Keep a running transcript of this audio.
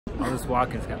I'll just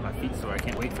walk. It's got my feet sore. I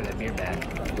can't wait for that beer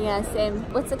bath. Yeah, same.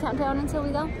 What's the countdown until we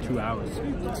go? 2 hours.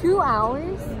 2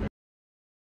 hours?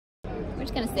 We're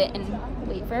just gonna sit and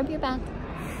wait for a beer bath.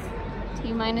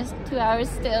 T-minus 2 hours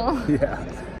still.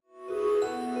 Yeah.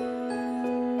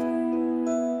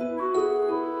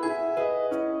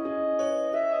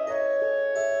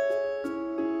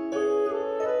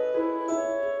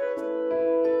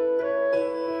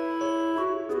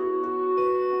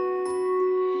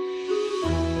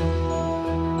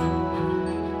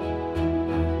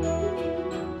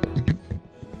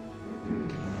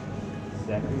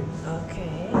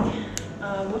 Okay.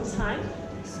 What time?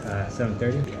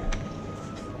 7:30.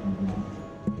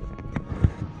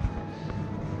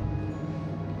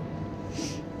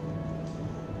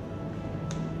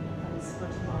 It's for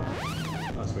tomorrow.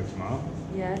 Oh, it's for tomorrow?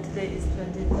 Yeah, today is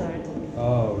 23rd.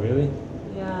 Oh, really?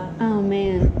 Yeah. Oh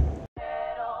man.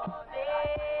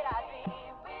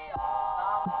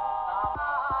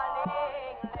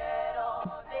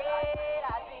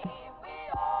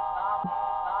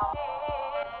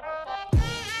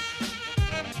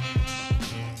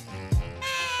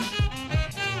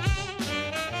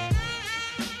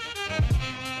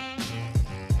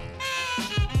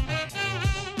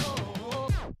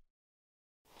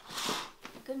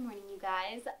 Good morning, you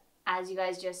guys. As you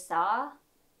guys just saw,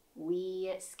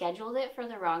 we scheduled it for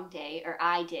the wrong day, or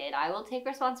I did. I will take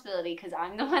responsibility because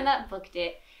I'm the one that booked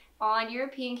it. On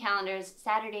European calendars,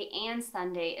 Saturday and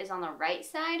Sunday is on the right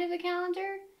side of the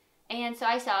calendar. And so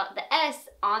I saw the S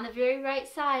on the very right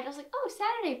side. I was like, oh,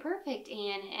 Saturday, perfect.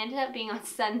 And it ended up being on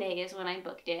Sunday is when I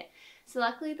booked it. So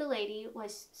luckily the lady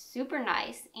was super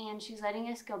nice and she's letting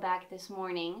us go back this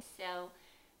morning. So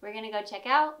we're gonna go check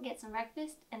out, get some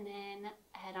breakfast, and then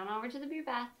head on over to the beer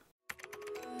bath.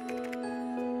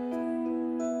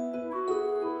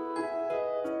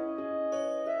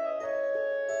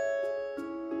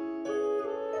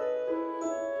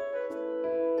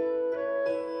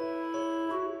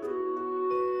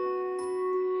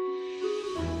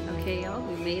 Okay, y'all,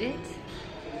 we made it.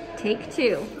 Take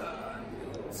two.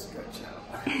 Stretch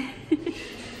out.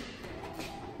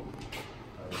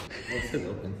 It's still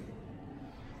open.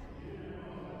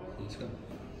 Let's go.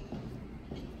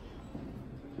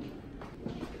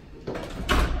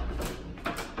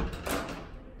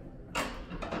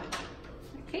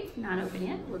 Okay, not open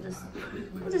yet. We'll just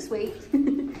wait.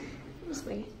 We'll just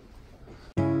wait.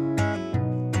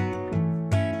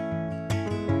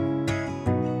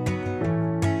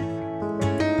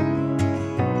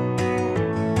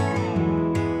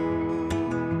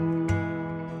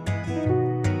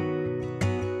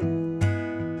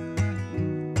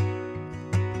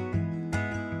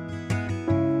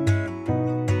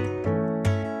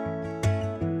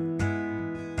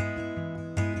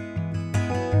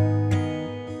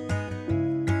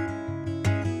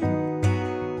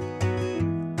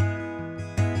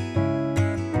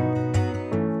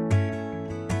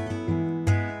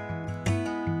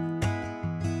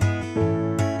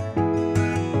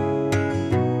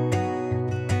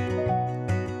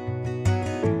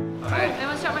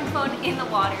 In the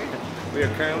water. We are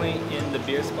currently in the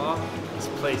beer spa. This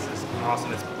place is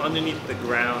awesome. It's underneath the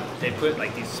ground. They put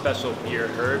like these special beer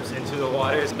herbs into the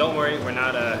water. So don't worry, we're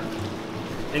not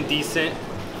indecent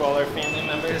for all our family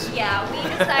members. Yeah, we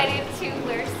decided to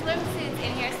wear swimsuits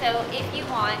in here, so if you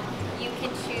want, you can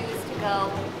choose to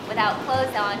go without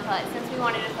clothes on, but since we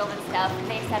wanted to film and stuff,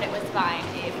 they said it was fine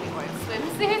if we wore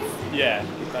swimsuits. Yeah,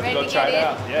 let's Ready go to try it get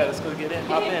out. Yeah, let's go get in,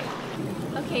 hop in.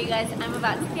 Okay, you guys, I'm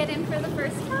about to get in for the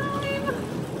first time.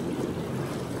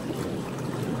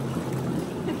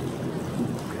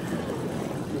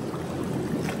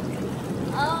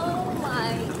 Oh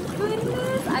my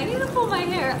goodness, I need to pull my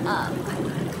hair up.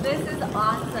 This is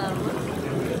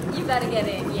awesome. You gotta get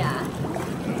in, yeah.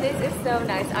 This is so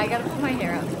nice. I gotta pull my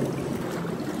hair up.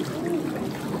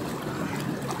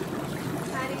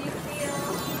 How do you feel?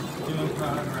 Doing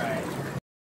alright.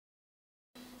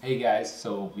 Hey guys,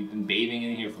 so we've been bathing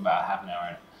in here for about half an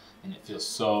hour and it feels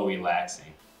so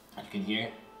relaxing. As you can hear,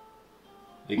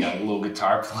 they got a little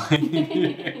guitar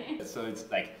playing. So it's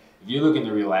like, if you're looking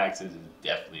to relax, this is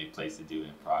definitely a place to do it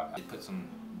in Prague. They put some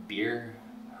beer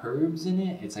herbs in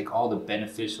it. It's like all the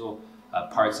beneficial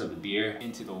parts of the beer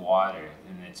into the water,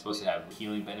 and it's supposed to have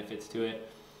healing benefits to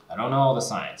it. I don't know all the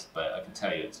science, but I can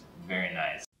tell you it's very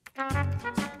nice.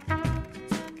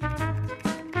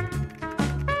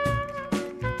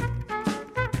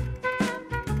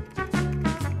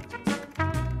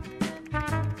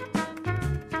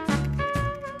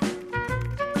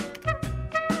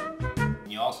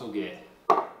 Also get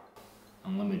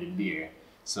unlimited beer.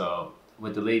 So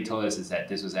what the lady told us is that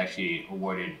this was actually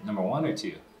awarded #1 or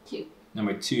 2? 2.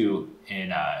 number 2 in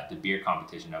the beer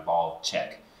competition of all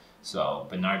Czech. So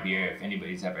Bernard beer, if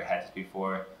anybody's ever had this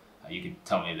before, you can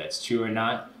tell me if that's true or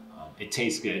not. It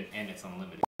tastes good and it's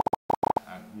unlimited.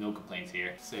 No complaints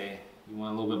here. Say you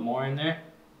want a little bit more in there?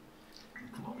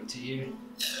 Come over to here.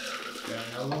 Grab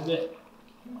it a little bit.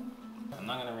 I'm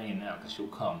not gonna ring it now because she'll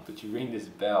come, but you ring this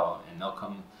bell and they'll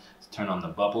come turn on the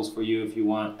bubbles for you if you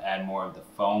want, add more of the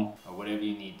foam or whatever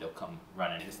you need, they'll come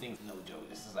running. This thing's no joke.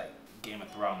 This is like Game of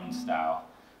Thrones style.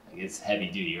 Like it's heavy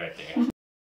duty right there.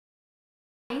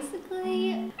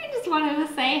 Basically, I just wanted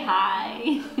to say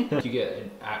hi. You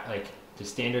get like the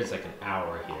standard's like an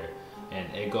hour here,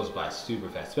 and it goes by super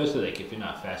fast. Especially like if you're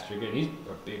not fast drinker. These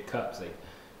are big cups. Like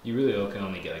you really can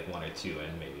only get like 1 or 2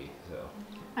 in maybe. So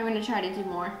I'm gonna try to do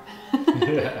more.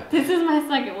 This is my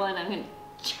second one. I'm gonna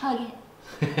chug it.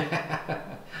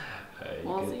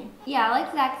 We'll see. Yeah,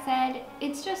 like Zach said,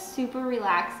 it's just super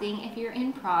relaxing. If you're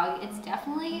in Prague, it's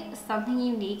definitely something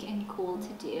unique and cool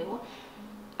to do.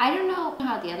 I don't know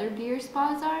how the other beer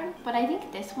spas are, but I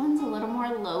think this one's a little more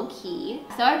low-key.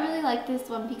 So I really like this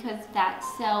one because of that.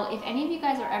 So if any of you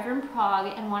guys are ever in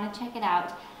Prague and want to check it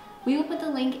out, we will put the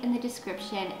link in the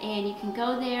description and you can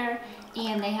go there,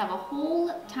 and they have a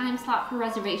whole time slot for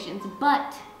reservations.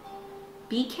 But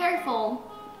be careful,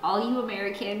 all you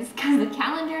Americans, because the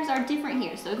calendars are different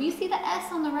here. So if you see the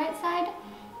S on the right side,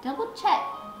 double check,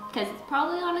 because it's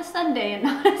probably on a Sunday and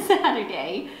not a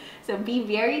Saturday. So be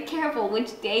very careful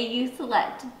which day you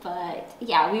select. But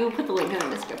yeah, we will put the link in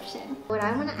the description. What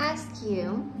I want to ask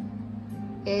you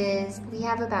is, we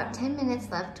have about 10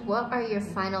 minutes left. What are your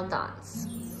final thoughts?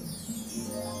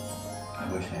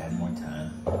 I wish I had more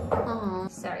time. Oh,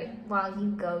 sorry. While you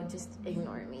go, just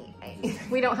ignore me.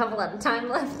 We don't have a lot of time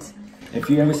left. If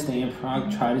you ever stay in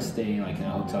Prague, try to stay like in a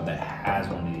hotel that has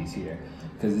one of these here.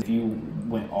 Because if you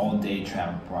went all day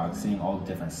traveling Prague, seeing all the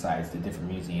different sites, the different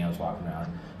museums, walking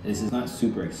around, this is not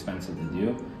super expensive to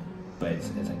do, but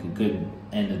it's like a good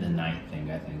end of the night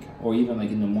thing, I think. Or even like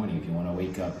in the morning, if you want to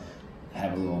wake up,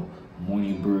 have a little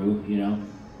morning brew, you know,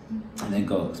 and then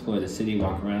go explore the city,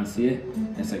 walk around, see it.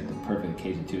 It's like the perfect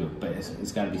occasion too. But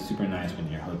it's got to be super nice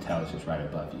when your hotel is just right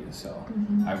above you. So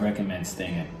I recommend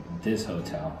staying at this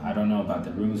hotel. I don't know about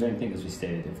the rooms or anything because we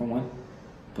stayed at a different one,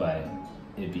 but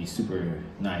it'd be super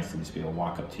nice to just be able to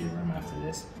walk up to your room after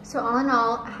this. So all in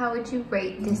all, how would you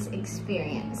rate this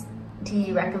experience? Do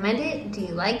you recommend it? Do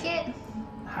you like it?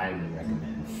 Highly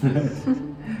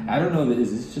recommend. I don't know if it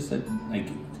is. It's just like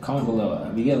comment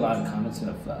below. We get a lot of comments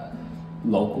of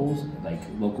locals, like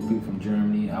local people from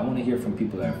Germany. I want to hear from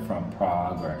people that are from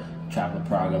Prague or travel to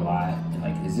Prague a lot. And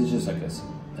like, is this just like a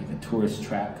tourist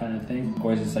trap kind of thing,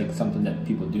 or is this like something that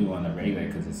people do on the regular?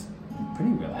 Because it's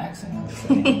pretty relaxing, I would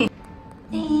say.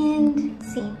 And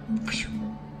see.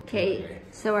 Okay,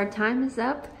 so our time is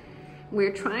up.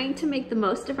 We're trying to make the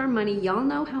most of our money. Y'all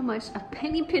know how much of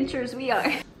penny pinchers we are.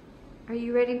 Are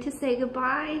you ready to say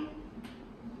goodbye?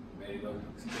 Ready to go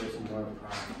explore some more of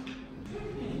Prague.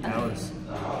 That was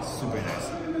super nice.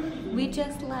 We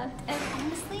just left, and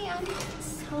honestly, I'm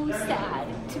so sad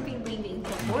to be leaving.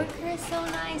 The work here is so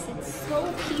nice. It's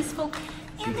so peaceful.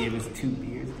 She gave us 2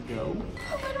 beers to go.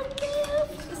 A little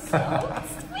gift. So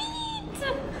sweet.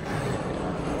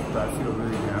 But I feel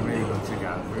really good. I'm ready to go check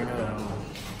out. We're gonna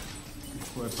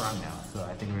explore Prague now. So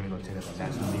I think we're gonna go check out the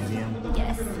National Museum.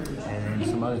 Yes. And then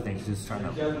some other things, just trying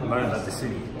to learn about the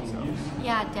city. So.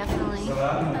 Yeah, definitely.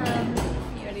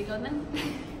 You ready to go then?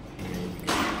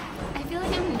 I feel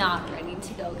like I'm not ready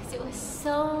to go because it was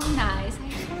so nice. I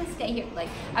just want to stay here. Like,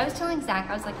 I was telling Zach,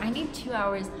 I was like, I need 2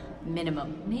 hours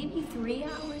minimum, maybe 3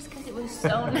 hours because it was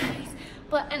so nice.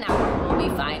 But an hour will be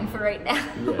fine for right now.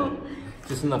 Yeah,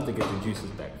 just enough to get the juices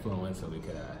back flowing so we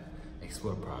could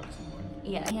explore Prague some more.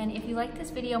 Yeah, and if you like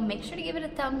this video, make sure to give it a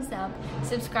thumbs up.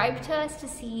 Subscribe to us to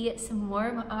see some more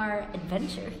of our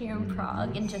adventure here in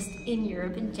Prague and just in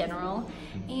Europe in general.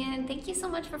 And thank you so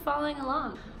much for following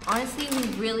along. Honestly, we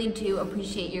really do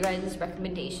appreciate your guys'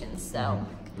 recommendations. So,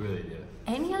 really do.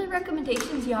 Any other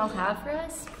recommendations y'all have for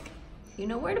us? You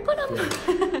know where to put them.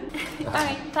 All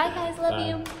right, bye guys, love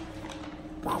you.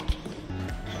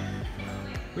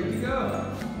 Where'd you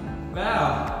go?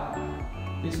 Wow.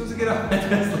 You're supposed to get off at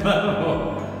this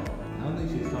level. I don't think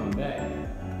she's coming back.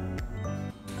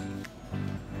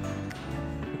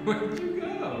 Where'd you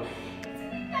go?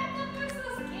 That was so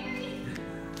scary.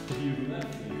 You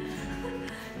left me.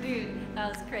 Dude, that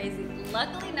was crazy.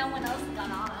 Luckily, no one else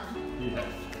got on. Yeah.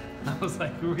 I was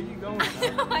like, where are you going?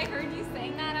 I heard you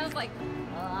saying that. I was like,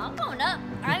 I'm going up.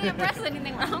 I didn't press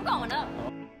anything, but I'm going up.